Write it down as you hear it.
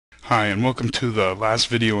Hi, and welcome to the last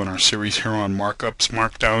video in our series here on Markups,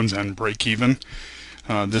 Markdowns, and Breakeven.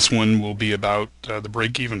 This one will be about the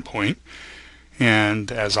break-even point.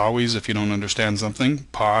 And as always, if you don't understand something,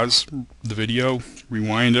 pause the video,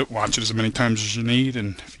 rewind it, watch it as many times as you need,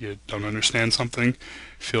 and if you don't understand something,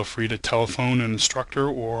 feel free to telephone an instructor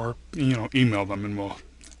or email them and we'll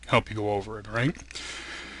help you go over it, all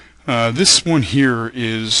right? This one here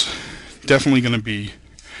is definitely going to be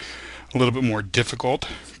a little bit more difficult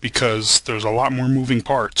because there's a lot more moving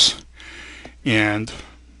parts, and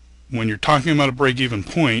when you're talking about a break-even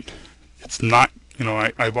point, it's not,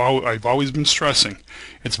 I've always been stressing,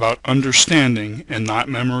 it's about understanding and not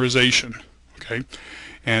memorization, okay?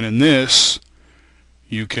 And in this,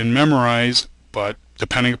 you can memorize, but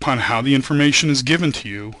depending upon how the information is given to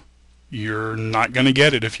you, you're not going to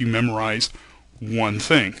get it if you memorize one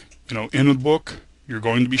thing. In a book, you're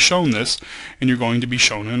going to be shown this, and you're going to be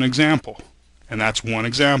shown an example, and that's one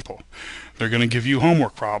example. They're going to give you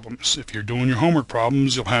homework problems. If you're doing your homework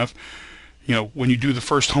problems, you'll have, when you do the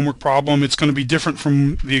first homework problem, it's going to be different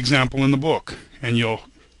from the example in the book, and you'll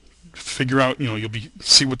figure out,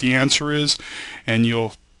 see what the answer is, and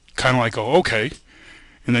you'll kind of like go, okay,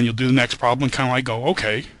 and then you'll do the next problem and kind of like go,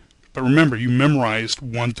 okay. But remember, you memorized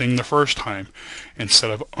one thing the first time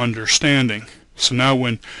instead of understanding. So now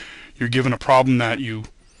when you're given a problem that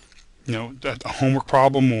a homework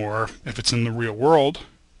problem, or if it's in the real world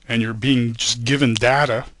and you're being just given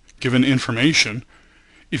data, given information,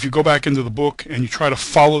 if you go back into the book and you try to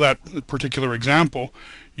follow that particular example,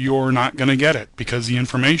 you're not going to get it because the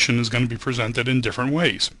information is going to be presented in different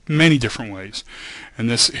ways, many different ways. And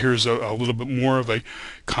here's a little bit more of a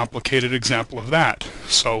complicated example of that.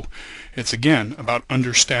 So it's again about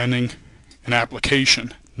understanding and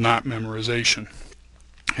application, not memorization.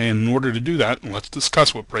 And in order to do that, let's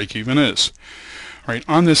discuss what break-even is. All right,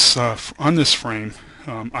 on this frame,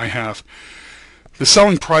 I have the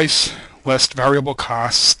selling price less variable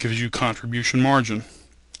costs gives you contribution margin.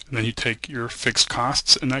 And then you take your fixed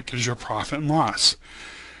costs, and that gives you a profit and loss.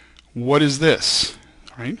 What is this?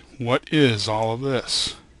 All right, what is all of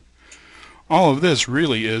this? All of this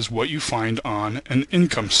really is what you find on an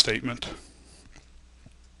income statement.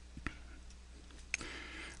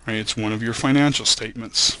 Right, it's one of your financial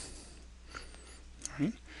statements.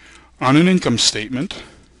 Right. On an income statement,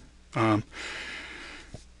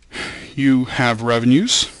 you have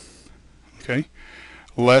revenues, okay,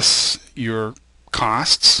 less your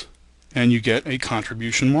costs, and you get a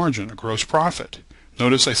contribution margin, a gross profit.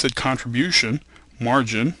 Notice I said contribution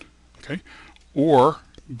margin, okay, or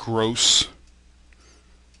gross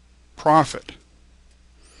profit.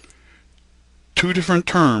 Two different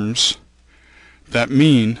terms that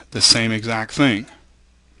mean the same exact thing,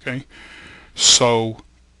 okay? So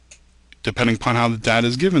depending upon how the data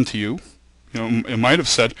is given to you, it might have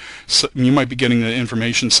said, you might be getting the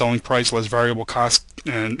information selling price less variable cost,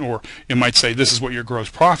 or it might say this is what your gross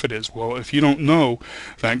profit is. Well, if you don't know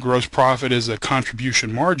that gross profit is a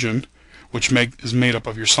contribution margin, which is made up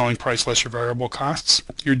of your selling price less your variable costs,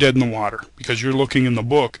 you're dead in the water because you're looking in the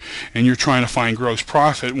book and you're trying to find gross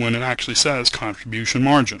profit when it actually says contribution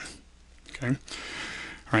margin. Okay.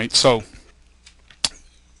 All right, so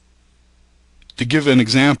to give an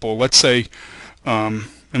example, let's say, and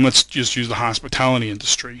let's just use the hospitality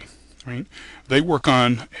industry, right? They work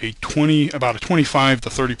on about a 25 to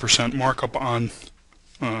 30% markup on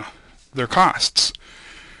their costs.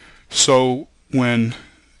 So when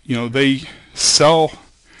they sell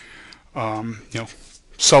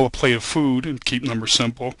sell a plate of food, and keep numbers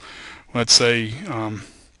simple, let's say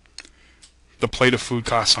the plate of food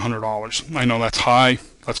costs $100. I know that's high.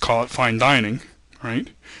 Let's call it fine dining, right?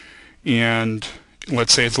 And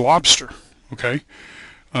let's say it's lobster, okay?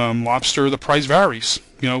 Lobster, the price varies,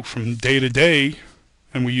 from day to day,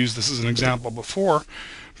 and we used this as an example before,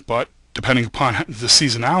 but depending upon the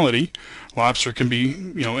seasonality, lobster can be,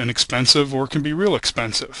 inexpensive or can be real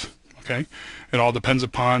expensive, okay? It all depends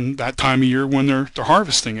upon that time of year when they're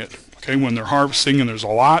harvesting it, okay? When they're harvesting and there's a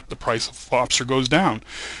lot, the price of lobster goes down.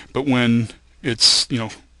 But when it's,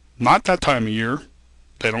 not that time of year,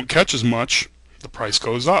 they don't catch as much, the price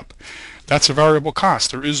goes up. That's a variable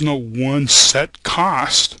cost. There is no one set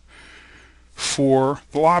cost for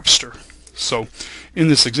the lobster. So in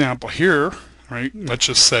this example here, right, let's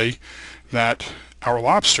just say that our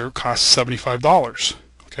lobster costs $75,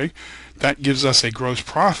 okay? That gives us a gross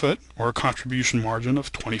profit or a contribution margin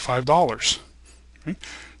of $25. Okay?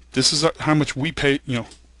 This is how much we pay,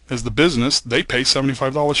 as the business. They pay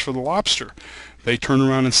 $75 for the lobster. They turn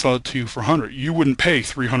around and sell it to you for $100. You wouldn't pay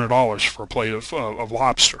 $300 for a plate of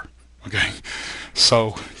lobster. Okay,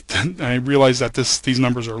 so I realize that these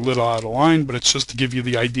numbers are a little out of line, but it's just to give you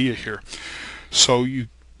the idea here. So you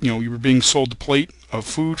were being sold a plate of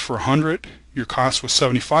food for 100. Your cost was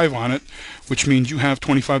 75 on it, which means you have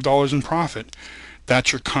 $25 in profit.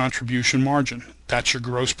 That's your contribution margin. That's your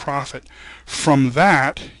gross profit. From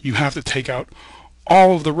that, you have to take out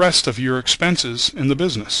all of the rest of your expenses in the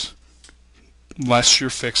business, less your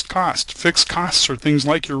fixed cost. Fixed costs are things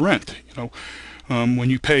like your rent. When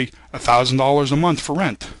you pay $1,000 a month for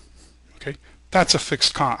rent, okay, that's a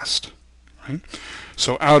fixed cost, right?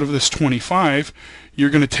 So out of this 25, you're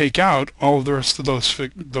going to take out all of the rest of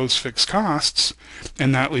those fixed costs,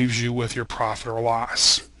 and that leaves you with your profit or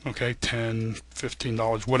loss. Okay, $10,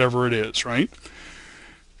 $15, whatever it is, right?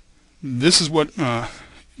 This is what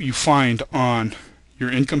you find on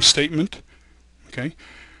your income statement. Okay,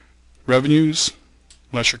 revenues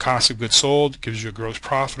less your cost of goods sold gives you a gross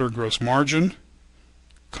profit or gross margin,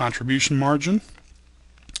 contribution margin,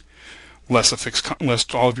 less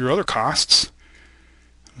all of your other costs.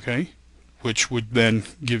 Okay, which would then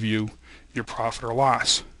give you your profit or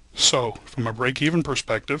loss. So from a break-even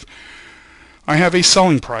perspective, I have a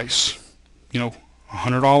selling price,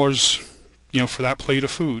 $100, for that plate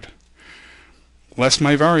of food, less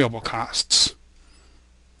my variable costs,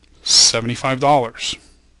 $75,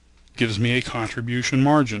 gives me a contribution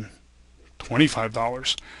margin,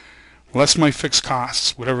 $25, less my fixed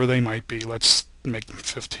costs, whatever they might be, let's make them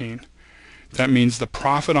 15. That means the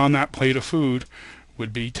profit on that plate of food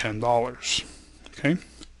would be $10. Okay?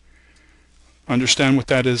 Understand what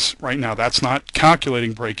that is right now. That's not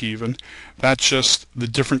calculating break-even. That's just the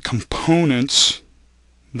different components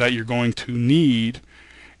that you're going to need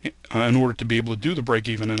in order to be able to do the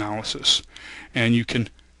break-even analysis. And you can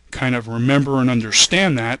kind of remember and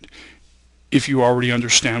understand that if you already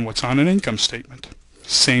understand what's on an income statement.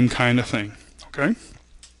 Same kind of thing. Okay?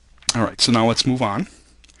 All right, so now let's move on.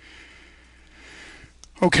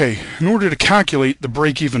 Okay, in order to calculate the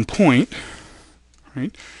break-even point,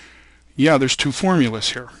 right? Yeah, there's two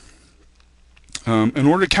formulas here. In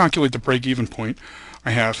order to calculate the break-even point,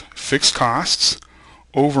 I have fixed costs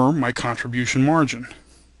over my contribution margin.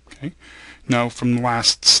 Okay. Now, from the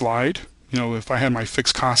last slide, if I had my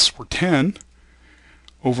fixed costs were 10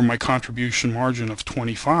 over my contribution margin of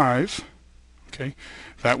 25, okay,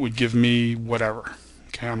 that would give me whatever.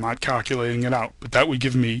 Okay, I'm not calculating it out, but that would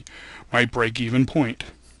give me my break-even point.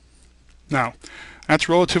 Now, that's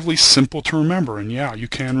relatively simple to remember, and yeah, you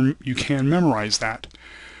can memorize that.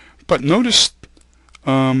 But notice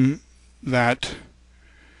that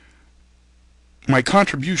my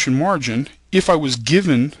contribution margin, if I was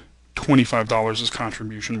given $25 as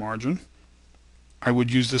contribution margin, I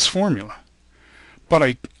would use this formula.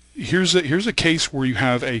 But here's a case where you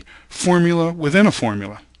have a formula within a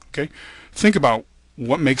formula. Okay, think about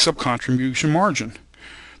what makes up contribution margin.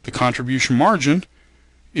 The contribution margin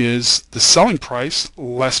is the selling price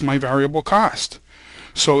less my variable cost.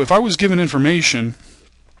 So if I was given information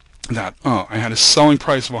that I had a selling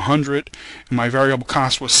price of 100 and my variable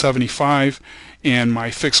cost was 75 and my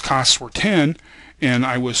fixed costs were 10, and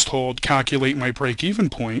I was told calculate my break-even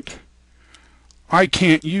point, I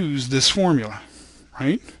can't use this formula,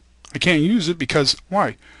 right? I can't use it because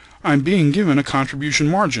why? I'm being given a contribution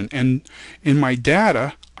margin, and in my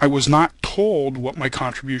data I was not told what my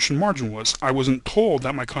contribution margin was. I wasn't told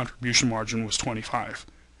that my contribution margin was 25.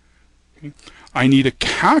 Okay? I need to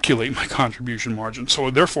calculate my contribution margin, so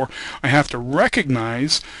therefore I have to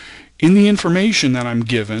recognize in the information that I'm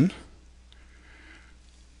given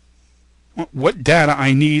what data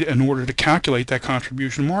I need in order to calculate that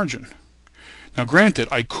contribution margin. Now granted,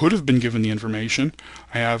 I could have been given the information.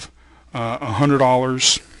 I have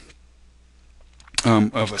 $100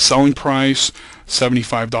 of a selling price,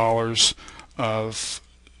 $75 of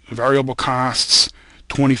variable costs,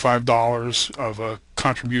 $25 of a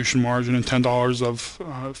contribution margin, and $10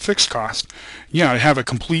 of fixed cost. Yeah, I have a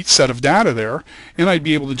complete set of data there, and I'd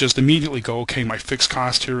be able to just immediately go, okay, my fixed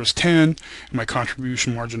cost here is 10, and my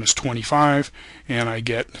contribution margin is 25, and I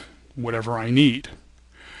get whatever I need.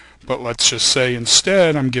 But let's just say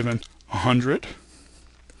instead I'm given 100,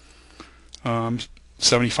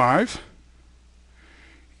 75,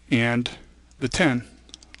 and the 10,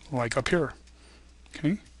 like up here.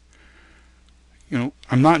 Okay?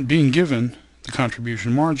 I'm not being given the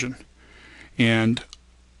contribution margin. And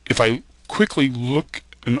if I quickly look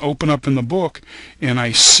and open up in the book and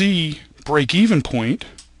I see break-even point,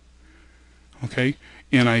 okay,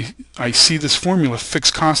 and I see this formula,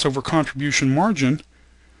 fixed cost over contribution margin,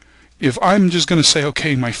 if I'm just going to say,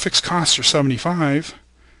 okay, my fixed costs are 75,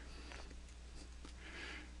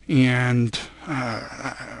 and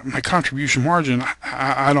my contribution margin,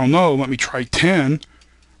 I don't know, let me try 10,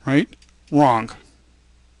 right? Wrong.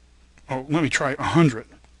 Oh, let me try 100.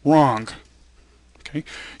 Wrong. Okay,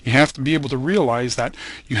 you have to be able to realize that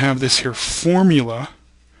you have this here formula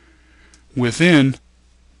within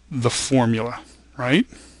the formula, right?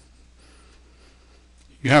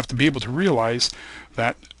 You have to be able to realize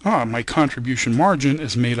that my contribution margin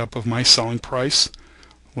is made up of my selling price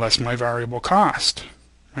less my variable cost,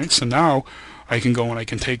 right? So now I can go and I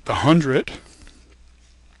can take the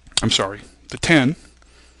 10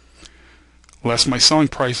 less my selling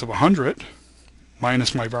price of 100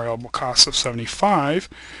 minus my variable cost of 75,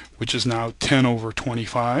 which is now 10 over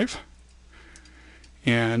 25,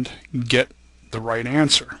 and get the right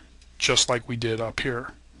answer, just like we did up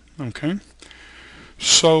here. Okay,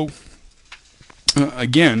 so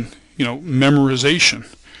again, memorization.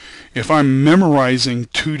 If I'm memorizing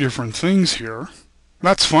two different things here,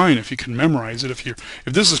 that's fine if you can memorize it. If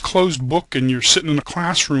this is a closed book and you're sitting in a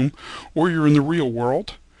classroom or you're in the real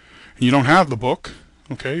world and you don't have the book,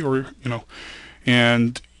 okay, or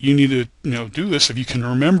and you need to do this, if you can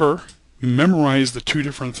memorize the two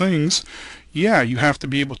different things, yeah, you have to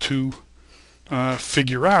be able to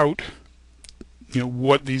figure out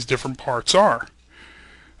what these different parts are.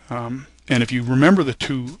 And if you remember the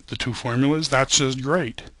two formulas, that's just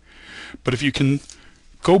great. But if you can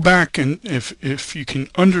go back and if you can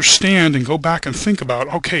understand and go back and think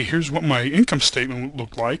about, okay, here's what my income statement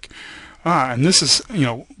looked like, and this is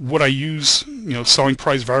what I use, selling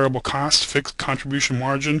price, variable cost, fixed contribution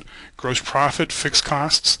margin, gross profit, fixed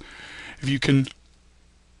costs. If you can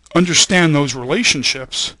understand those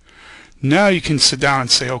relationships, now you can sit down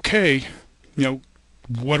and say, okay,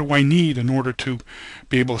 what do I need in order to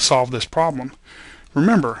be able to solve this problem?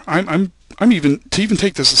 Remember, I'm even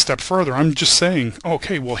take this a step further. I'm just saying,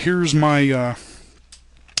 okay, well, here's my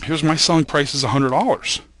selling price is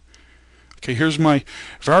 $100. Okay, here's my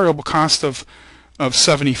variable cost of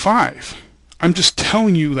 75. I'm just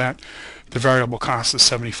telling you that the variable cost is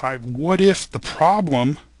 75. What if the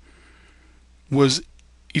problem was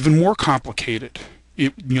even more complicated?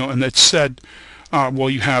 And it said, well,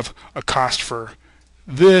 you have a cost for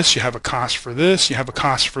this, you have a cost for this, you have a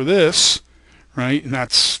cost for this, right? And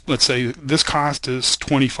that's, let's say this cost is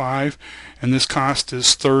 25 and this cost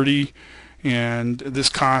is 30 and this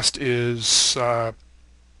cost is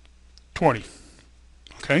 20,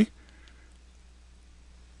 okay?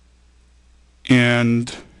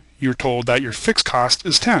 And you're told that your fixed cost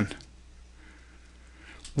is 10.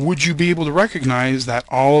 Would you be able to recognize that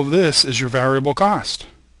all of this is your variable cost?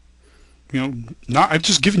 I've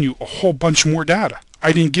just given you a whole bunch more data.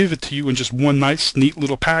 I didn't give it to you in just one nice, neat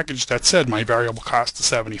little package that said my variable cost is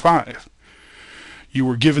 75. You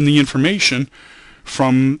were given the information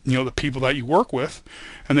from the people that you work with,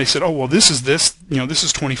 and they said, oh, well, this is this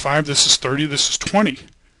is 25, this is 30, this is 20.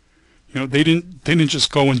 They didn't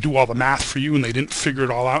just go and do all the math for you, and they didn't figure it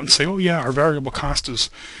all out and say, oh yeah, our variable cost is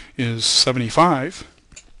 75.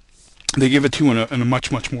 They give it to you in a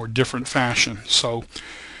much more different fashion. So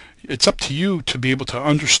it's up to you to be able to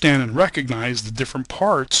understand and recognize the different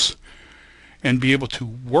parts and be able to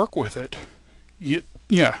work with it.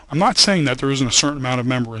 Yeah, I'm not saying that there isn't a certain amount of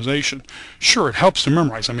memorization. Sure, it helps to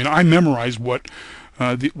memorize. I mean, I memorize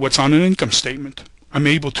what's on an income statement. I'm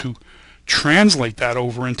able to translate that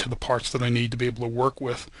over into the parts that I need to be able to work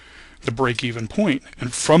with the break-even point.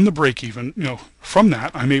 And from the break-even, from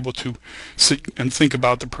that, I'm able to sit and think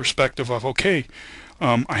about the perspective of, okay,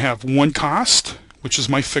 I have one cost, which is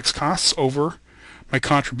my fixed costs, over my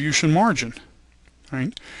contribution margin,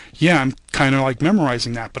 right? Yeah, I'm kind of like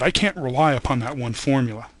memorizing that, but I can't rely upon that one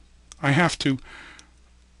formula. I have to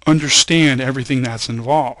understand everything that's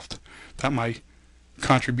involved, that my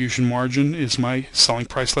contribution margin is my selling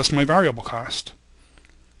price less my variable cost.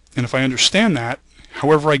 And if I understand that,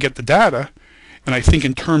 however I get the data, and I think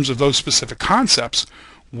in terms of those specific concepts,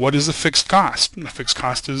 what is the fixed cost? And the fixed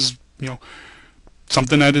cost is,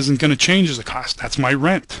 something that isn't going to change as a cost. That's my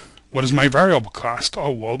rent. What is my variable cost?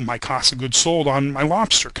 Oh, well, my cost of goods sold on my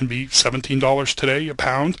lobster can be $17 today a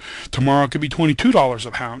pound. Tomorrow it could be $22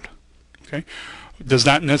 a pound. Okay, does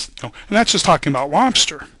that and that's just talking about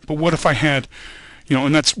lobster. But what if I had,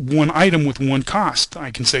 and that's one item with one cost?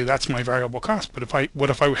 I can say that's my variable cost. But what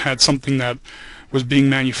if I had something that was being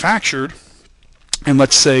manufactured, and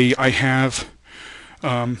let's say I have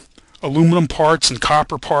aluminum parts and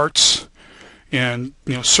copper parts and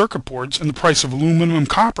circuit boards, and the price of aluminum and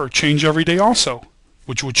copper change every day also,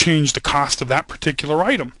 which would change the cost of that particular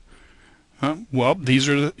item. Well, these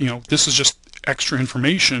are this is just extra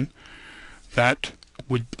information that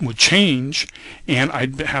would change, and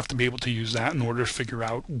I'd have to be able to use that in order to figure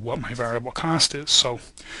out what my variable cost is. So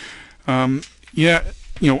yeah,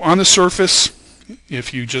 on the surface,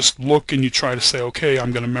 if you just look and you try to say, okay,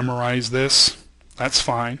 I'm going to memorize this, that's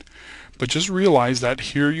fine. But just realize that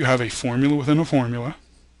here you have a formula within a formula,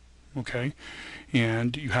 okay?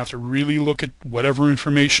 And you have to really look at whatever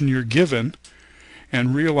information you're given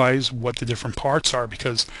and realize what the different parts are,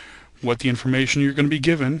 because what the information you're going to be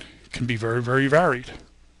given can be very, very varied.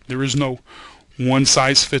 There is no one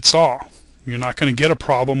size fits all. You're not going to get a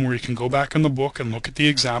problem where you can go back in the book and look at the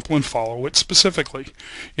example and follow it specifically.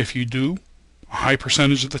 If you do, a high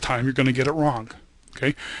percentage of the time you're going to get it wrong.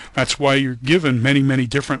 Okay, that's why you're given many, many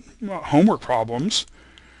different homework problems.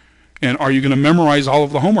 And are you going to memorize all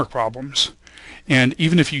of the homework problems? And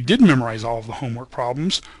even if you did memorize all of the homework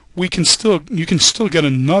problems, you can still get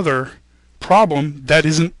another problem that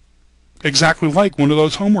isn't exactly like one of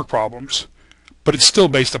those homework problems, but it's still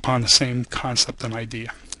based upon the same concept and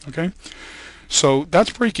idea. Okay, so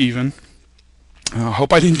that's break even. I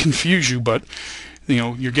hope I didn't confuse you, but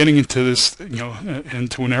you're getting into this,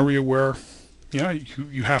 into an area where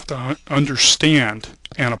you have to understand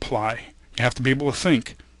and apply. You have to be able to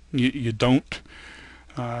think. You don't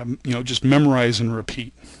just memorize and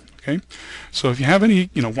repeat. Okay, so if you have any,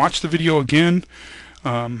 watch the video again,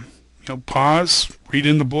 pause, read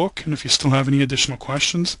in the book, and if you still have any additional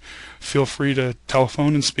questions, feel free to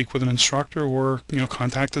telephone and speak with an instructor, or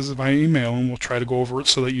contact us via email, and we'll try to go over it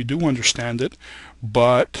so that you do understand it.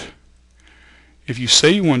 But if you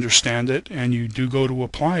say you understand it and you do go to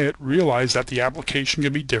apply it, realize that the application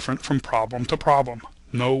can be different from problem to problem.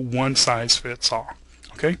 No one size fits all.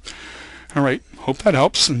 Okay? All right. Hope that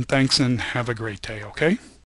helps, and thanks, and have a great day. Okay?